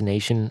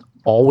 Procrastination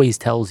always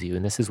tells you,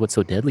 and this is what's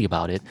so deadly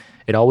about it,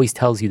 it always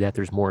tells you that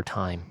there's more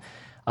time.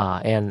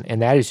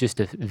 And that is just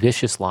a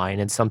vicious lie,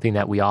 and it's something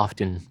that we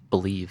often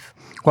believe.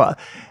 Well,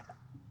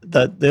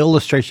 the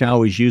illustration I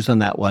always use on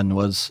that one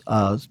was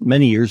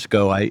many years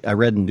ago, I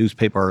read a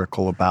newspaper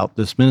article about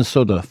this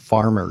Minnesota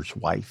farmer's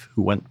wife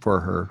who went for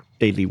her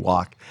daily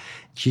walk.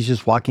 She's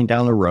just walking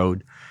down the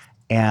road.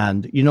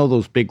 And you know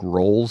those big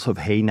rolls of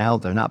hay now?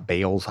 They're not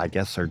bales, I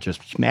guess. They're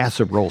just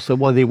massive rolls. So,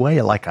 well, they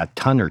weigh like a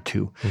ton or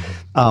two.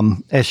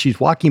 Mm-hmm. As she's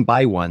walking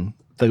by one,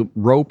 the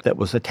rope that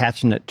was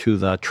attaching it to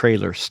the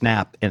trailer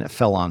snapped, and it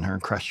fell on her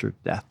and crushed her to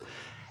death.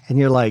 And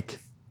you're like...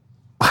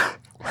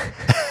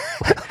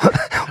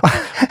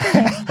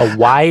 A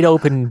wide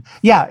open...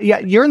 Yeah,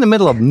 you're in the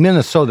middle of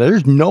Minnesota.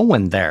 There's no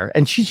one there.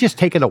 And she's just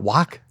taking a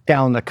walk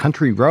down a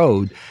country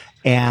road,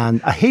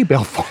 and a hay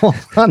bale falls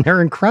on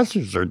her and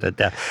crushes her to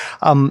death.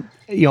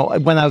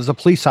 When I was a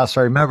police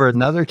officer, I remember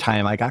another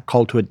time I got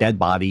called to a dead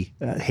body.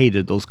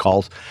 Hated those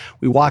calls.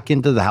 We walk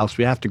into the house.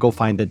 We have to go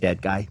find the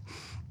dead guy.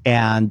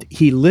 And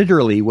he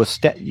literally was,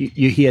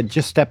 he had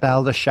just stepped out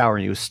of the shower,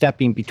 and he was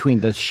stepping between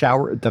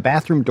the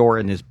bathroom door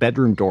and his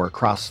bedroom door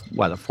across, a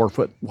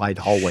 4-foot wide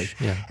hallway.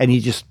 Yeah. And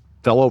he just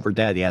fell over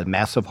dead. He had a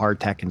massive heart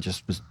attack and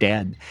just was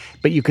dead.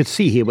 But you could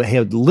see he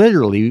had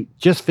literally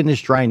just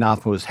finished drying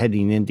off and was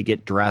heading in to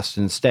get dressed.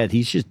 Instead,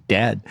 he's just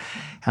dead.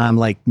 And I'm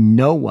like,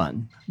 no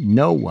one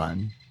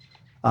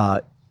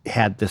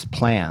had this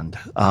planned.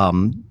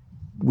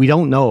 We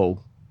don't know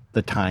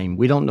the time.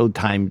 We don't know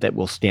time that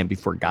we'll stand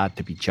before God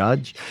to be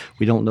judged.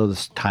 We don't know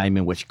this time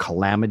in which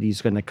calamity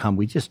is going to come.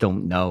 We just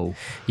don't know.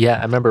 Yeah,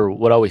 I remember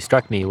what always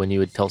struck me when you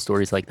would tell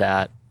stories like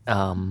that,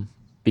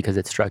 because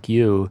it struck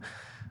you,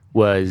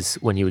 was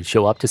when you would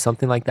show up to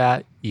something like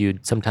that,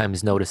 you'd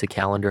sometimes notice a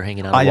calendar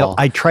hanging on the wall.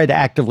 I try to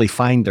actively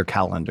find their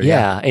calendar.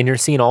 Yeah, and you're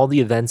seeing all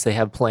the events they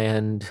have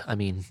planned. I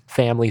mean,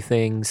 family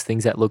things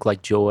that look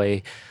like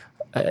joy,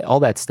 all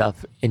that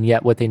stuff. And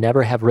yet what they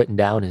never have written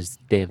down is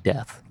day of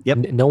death. Yep.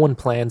 No one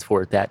plans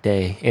for it that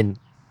day, and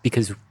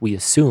because we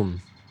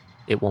assume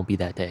it won't be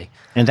that day.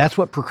 And that's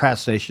what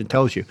procrastination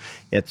tells you.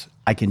 It's,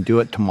 I can do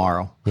it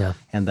tomorrow. Yeah.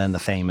 And then the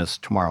famous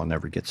tomorrow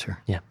never gets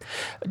here. Yeah.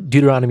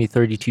 Deuteronomy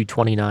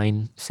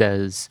 32:29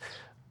 says,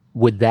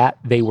 would that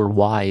they were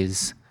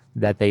wise,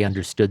 that they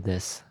understood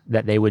this,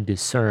 that they would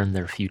discern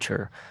their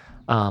future.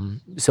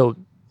 So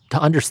to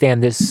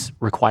understand this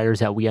requires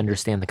that we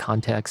understand the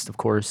context, of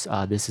course.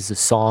 This is a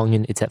song,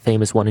 and it's that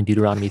famous one in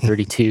Deuteronomy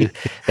 32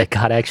 that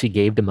God actually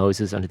gave to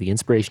Moses under the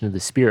inspiration of the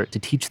Spirit to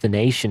teach the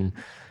nation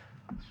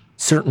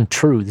certain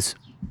truths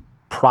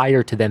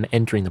prior to them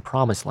entering the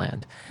promised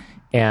land.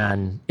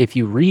 And if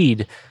you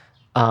read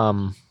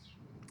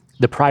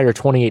the prior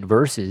 28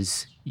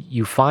 verses,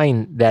 you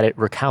find that it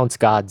recounts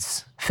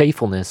God's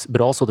faithfulness, but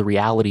also the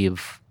reality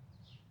of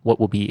what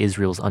will be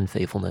Israel's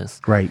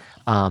unfaithfulness. Right.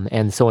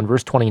 And so in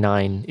verse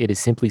 29, it is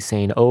simply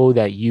saying, oh,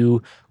 that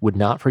you would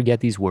not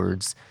forget these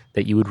words,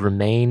 that you would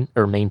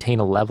maintain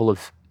a level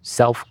of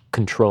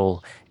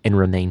self-control and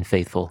remain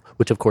faithful,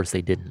 which of course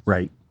they didn't.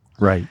 Right.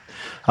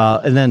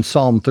 And then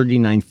Psalm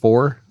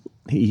 39:4,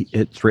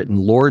 it's written,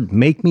 Lord,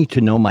 make me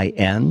to know my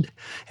end,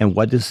 and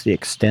what is the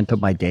extent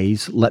of my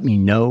days. Let me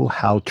know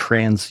how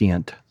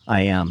transient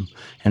I am.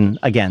 And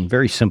again,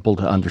 very simple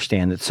to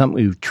understand. It's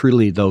something we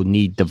truly, though,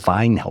 need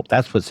divine help.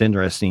 That's what's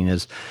interesting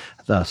is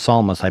the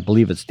psalmist, I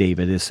believe it's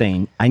David, is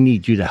saying, I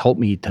need you to help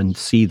me to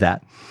see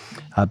that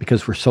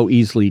because we're so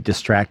easily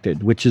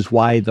distracted, which is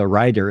why the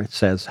writer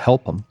says,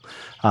 help them.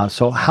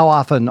 So how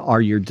often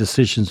are your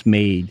decisions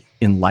made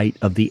in light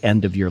of the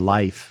end of your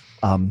life?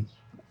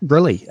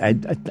 Really,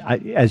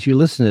 as you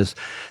listen to this,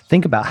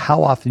 think about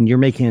how often you're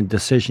making a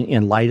decision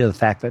in light of the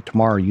fact that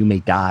tomorrow you may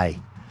die.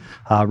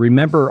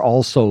 Remember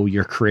also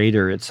your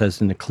Creator, it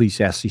says in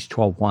Ecclesiastes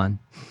 12:1.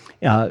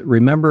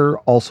 Remember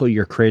also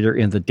your Creator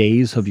in the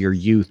days of your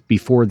youth,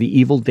 before the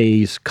evil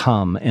days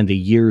come and the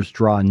years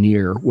draw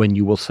near, when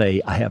you will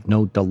say, I have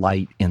no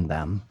delight in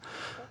them.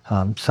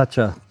 Such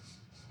a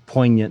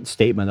poignant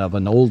statement of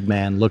an old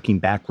man looking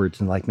backwards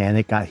and like, man,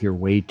 it got here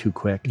way too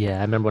quick. Yeah,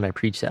 I remember when I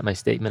preached that, my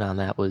statement on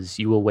that was,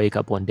 you will wake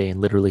up one day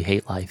and literally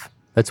hate life.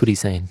 That's what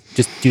he's saying.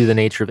 Just due to the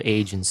nature of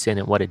age and sin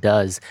and what it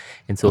does.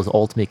 And so his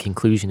ultimate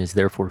conclusion is,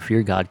 therefore,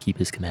 fear God, keep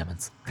his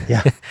commandments.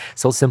 Yeah.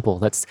 So simple.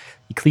 That's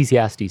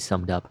Ecclesiastes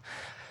summed up.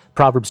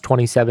 Proverbs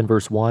 27,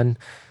 verse 1,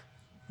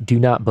 do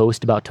not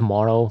boast about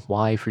tomorrow.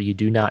 Why? For you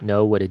do not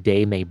know what a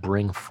day may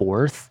bring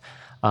forth.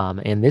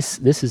 And this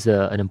is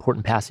an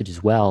important passage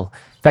as well.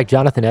 In fact,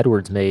 Jonathan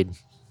Edwards made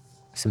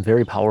some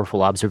very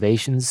powerful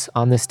observations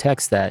on this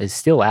text that is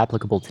still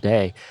applicable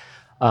today.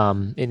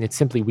 And it's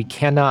simply, we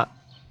cannot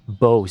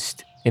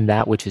boast in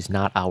that which is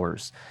not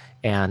ours.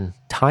 And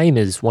time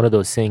is one of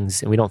those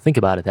things, and we don't think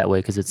about it that way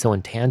because it's so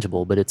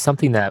intangible, but it's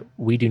something that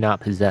we do not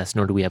possess,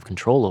 nor do we have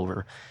control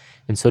over.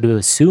 And so to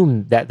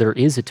assume that there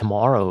is a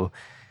tomorrow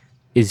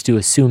is to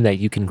assume that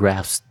you can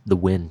grasp the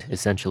wind,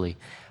 essentially.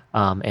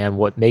 And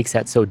what makes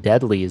that so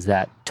deadly is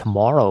that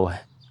tomorrow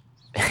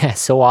has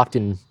so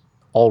often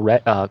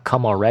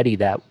come already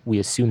that we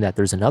assume that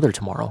there's another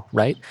tomorrow,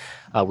 right?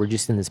 We're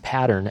just in this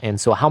pattern. And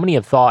so how many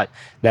have thought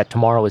that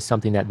tomorrow is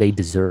something that they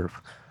deserve,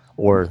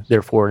 or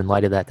therefore in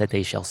light of that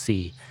they shall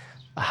see?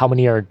 How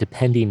many are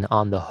depending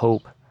on the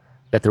hope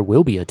that there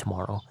will be a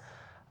tomorrow?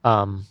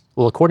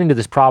 Well, according to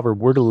this proverb,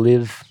 we're to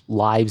live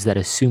lives that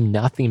assume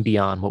nothing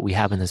beyond what we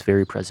have in this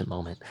very present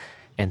moment.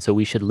 And so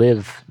we should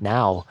live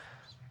now,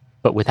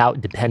 but without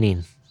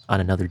depending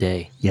on another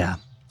day. Yeah.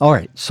 All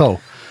right.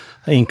 So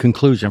in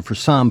conclusion, for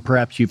some,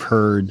 perhaps you've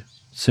heard,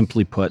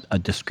 simply put, a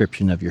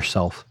description of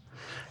yourself.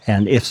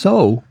 And if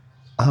so,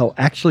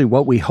 actually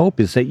what we hope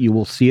is that you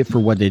will see it for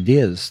what it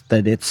is,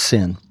 that it's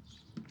sin.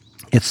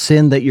 It's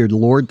sin that your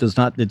Lord does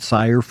not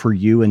desire for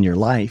you in your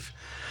life.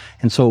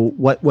 And so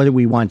what do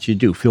we want you to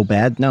do? Feel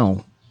bad?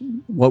 No.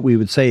 What we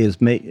would say is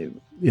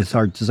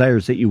our desire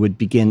is that you would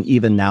begin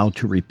even now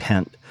to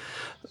repent.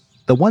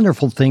 The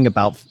wonderful thing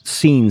about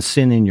seeing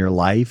sin in your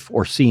life,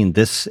 or seeing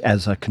this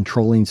as a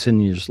controlling sin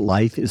in your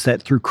life, is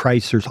that through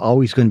Christ, there's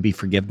always going to be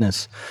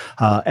forgiveness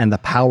and the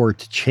power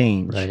to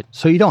change. Right.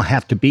 So you don't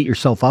have to beat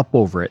yourself up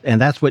over it.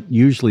 And that's what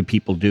usually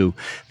people do.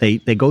 They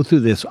go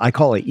through this, I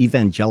call it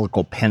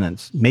evangelical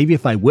penance. Maybe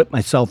if I whip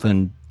myself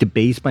and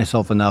debase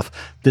myself enough,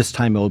 this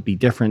time it will be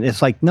different.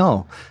 It's like,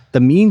 no, the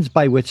means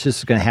by which this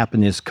is going to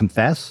happen is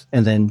confess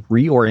and then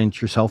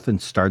reorient yourself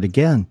and start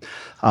again.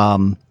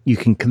 You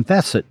can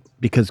confess it,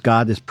 because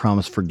God has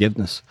promised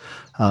forgiveness.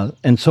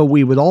 And so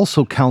we would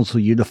also counsel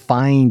you to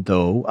find,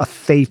 though, a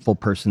faithful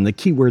person. The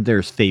key word there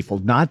is faithful,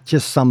 not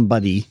just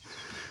somebody,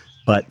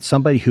 but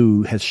somebody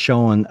who has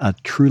shown a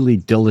truly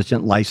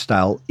diligent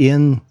lifestyle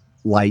in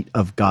light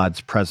of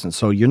God's presence.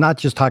 So you're not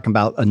just talking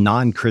about a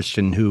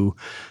non-Christian who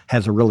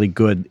has a really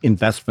good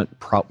investment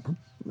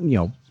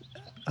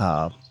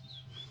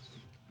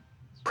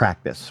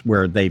practice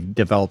where they've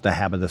developed a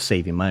habit of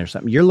saving money or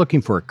something. You're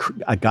looking for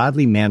a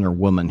godly man or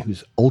woman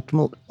who's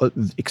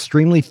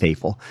extremely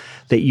faithful,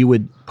 that you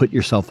would put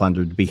yourself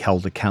under to be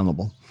held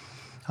accountable.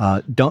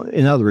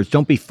 In other words,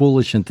 don't be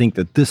foolish and think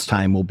that this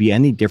time will be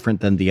any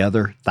different than the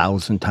other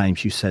 1,000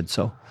 times you said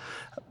so.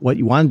 What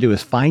you want to do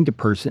is find a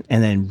person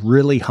and then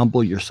really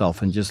humble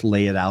yourself and just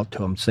lay it out to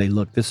them. Say,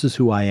 look, this is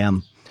who I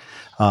am.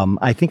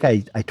 I think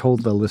I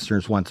told the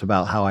listeners once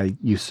about how I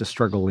used to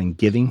struggle in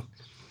giving.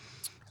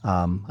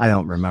 I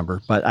don't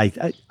remember, but I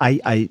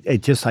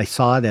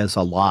saw it as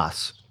a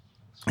loss,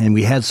 and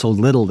we had so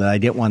little that I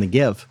didn't want to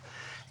give,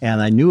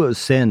 and I knew it was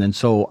sin. And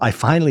so I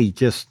finally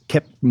just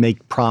kept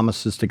make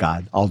promises to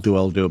God. I'll do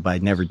it, but I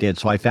never did.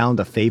 So I found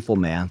a faithful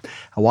man.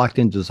 I walked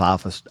into his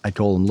office. I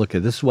told him, look,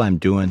 this is what I'm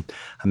doing.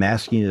 I'm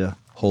asking you to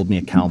hold me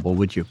accountable.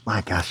 Would you?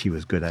 My gosh, he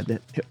was good at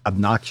it,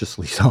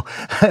 obnoxiously so.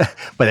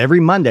 But every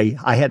Monday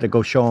I had to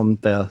go show him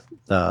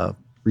the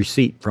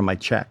receipt from my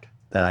check,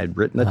 that I'd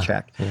written a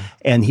check. Yeah.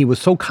 And he was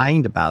so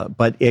kind about it,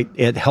 but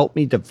it helped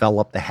me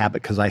develop the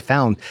habit, because I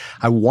found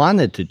I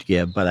wanted to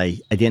give, but I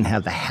didn't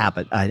have the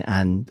habit.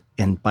 And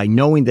by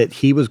knowing that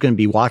he was going to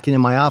be walking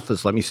in my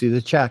office, let me see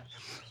the check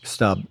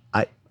stub,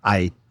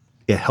 it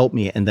helped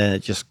me. And then it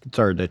just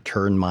started to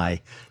turn my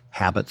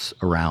habits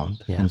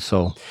around. Yeah. And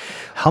so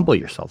humble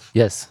yourself.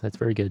 Yes, that's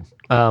very good.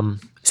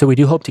 So we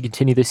do hope to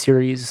continue this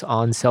series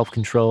on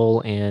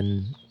self-control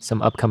and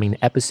some upcoming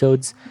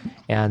episodes.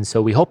 And so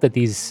we hope that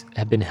these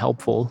have been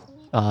helpful,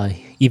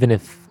 even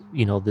if,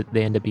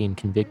 they end up being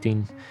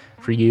convicting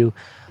for you.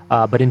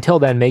 But until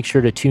then, make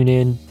sure to tune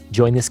in,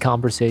 join this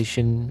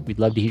conversation. We'd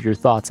love to hear your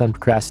thoughts on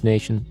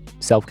procrastination,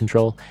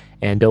 self-control,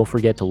 and don't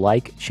forget to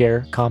like,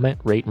 share, comment,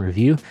 rate, and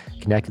review.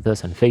 Connect with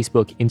us on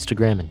Facebook,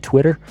 Instagram, and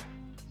Twitter,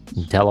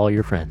 and tell all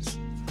your friends.